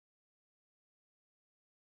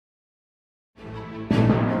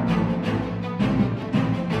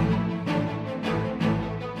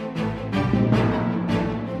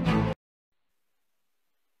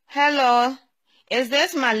Hello, is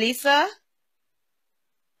this Malisa?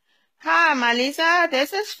 Hi, Malisa.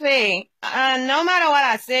 This is Faye. No matter what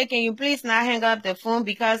I say, can you please not hang up the phone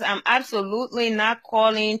because I'm absolutely not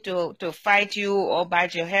calling to fight you or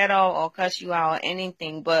bite your head off or cuss you out or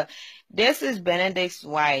anything. But this is Benedict's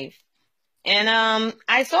wife. And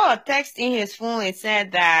I saw a text in his phone. It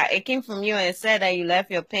said that it came from you and it said that you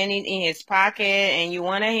left your penny in his pocket and you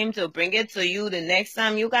wanted him to bring it to you the next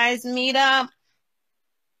time you guys meet up.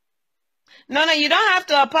 No, you don't have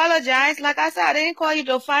to apologize. Like I said, I didn't call you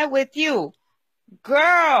to fight with you.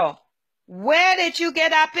 Girl, where did you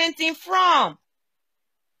get that painting from?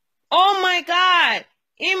 Oh my God.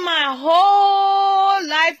 In my whole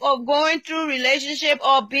life of going through relationship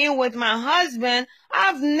or being with my husband,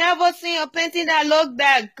 I've never seen a painting that looked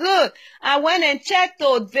that good. I went and checked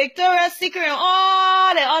out Victoria's Secret and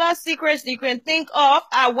all the other secrets you can think of.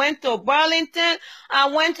 I went to Burlington.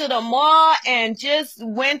 I went to the mall and just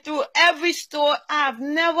went through every store. I've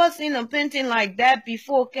never seen a painting like that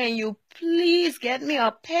before. Can you please get me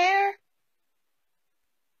a pair?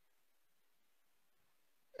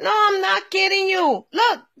 No, I'm not kidding you.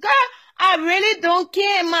 Look, girl, I really don't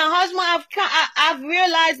care. My husband, I've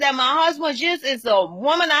realized that my husband just is a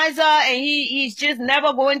womanizer and he's just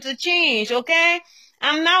never going to change, okay?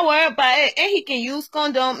 I'm not worried about it. And he can use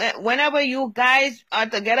condom. Whenever you guys are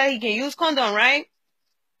together, he can use condom, right?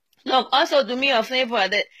 Look, also do me a favor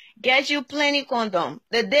that get you plenty condom.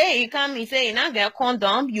 The day he come, he say, you not get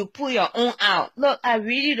condom, you pull your own out. Look, I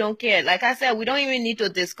really don't care. Like I said, we don't even need to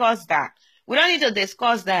discuss that. We don't need to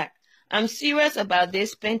discuss that. I'm serious about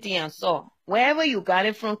this painting and saw. Wherever you got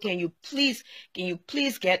it from, can you please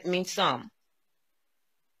get me some?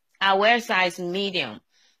 I wear size medium.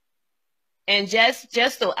 And just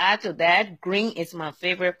to add to that, green is my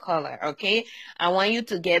favorite color, okay? I want you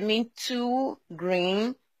to get me 2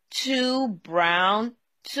 green, 2 brown,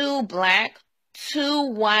 2 black, 2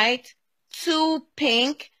 white, 2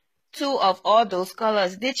 pink, 2 of all those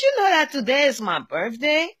colors. Did you know that today is my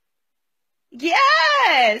birthday?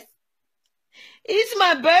 Yes! It's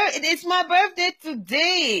my birthday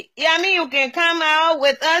today. Yeah, I mean, you can come out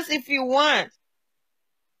with us if you want.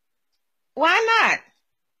 Why not?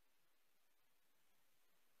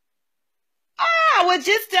 I would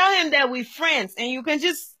just tell him that we're friends and you can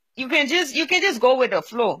just go with the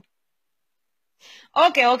flow.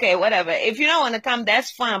 Okay, whatever. If you don't want to come,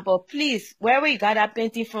 that's fine. But please, wherever you got that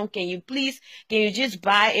painting from, can you just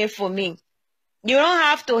buy it for me? You don't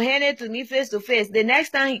have to hand it to me face to face. The next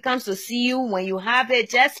time he comes to see you, when you have it,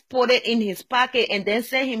 just put it in his pocket and then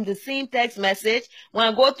send him the same text message. When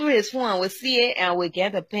I go through his phone, I will see it and we'll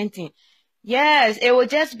get the painting. Yes, it will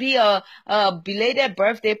just be a belated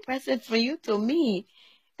birthday present for you to me.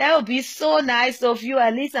 That would be so nice of you.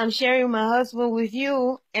 At least I'm sharing my husband with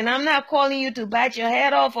you. And I'm not calling you to bite your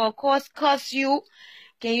head off or cuss you.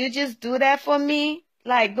 Can you just do that for me?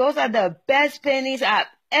 Like, those are the best pennies I've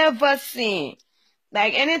ever seen.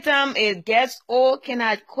 Like, anytime it gets old, can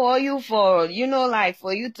I call you for, like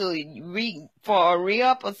for you to for a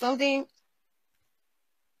re-up or something?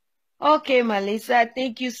 Okay, Melissa,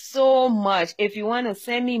 thank you so much. If you want to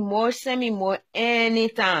send me more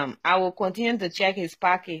anytime. I will continue to check his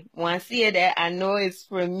pocket. When I see it there, I know it's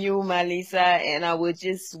from you, Melissa, and I will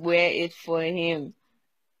just wear it for him.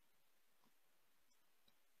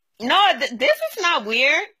 No, this is not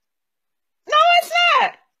weird. No, it's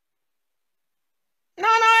not. No,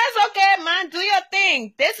 it's okay, man. Do your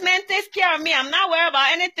thing. This man takes care of me. I'm not worried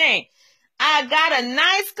about anything. I got a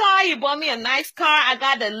nice car. You bought me a nice car. I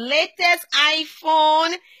got the latest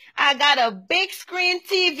iPhone. I got a big screen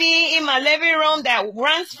TV in my living room that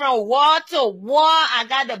runs from wall to wall. I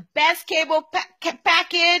got the best cable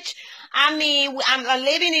package. I mean, I'm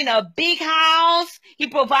living in a big house. He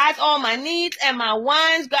provides all my needs and my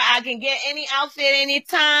wants. But I can get any outfit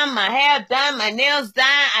anytime. My hair done, my nails done.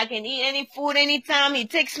 I can eat any food anytime. He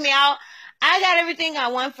takes me out. I got everything I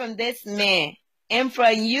want from this man. And for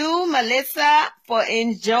you, Melissa, for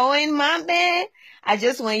enjoying my man, I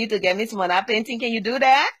just want you to get me some of that painting. Can you do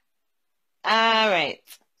that? All right.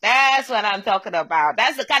 That's what I'm talking about.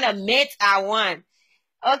 That's the kind of mate I want.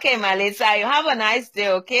 Okay, Melissa, you have a nice day,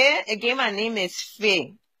 okay? Again, my name is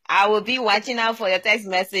Faye. I will be watching out for your text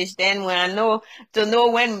message then when I know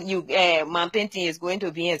when my painting is going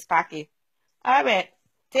to be in his pocket. All right.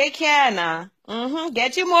 Take care now.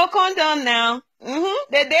 Get you more condom now. The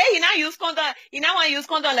day he not use condom, want to use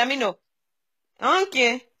condom, let me know.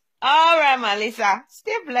 Okay. All right, Melissa.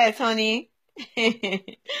 Stay blessed, honey.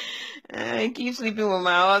 I keep sleeping with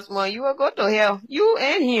my husband. You will go to hell. You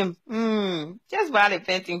and him. Just buy the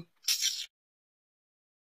painting.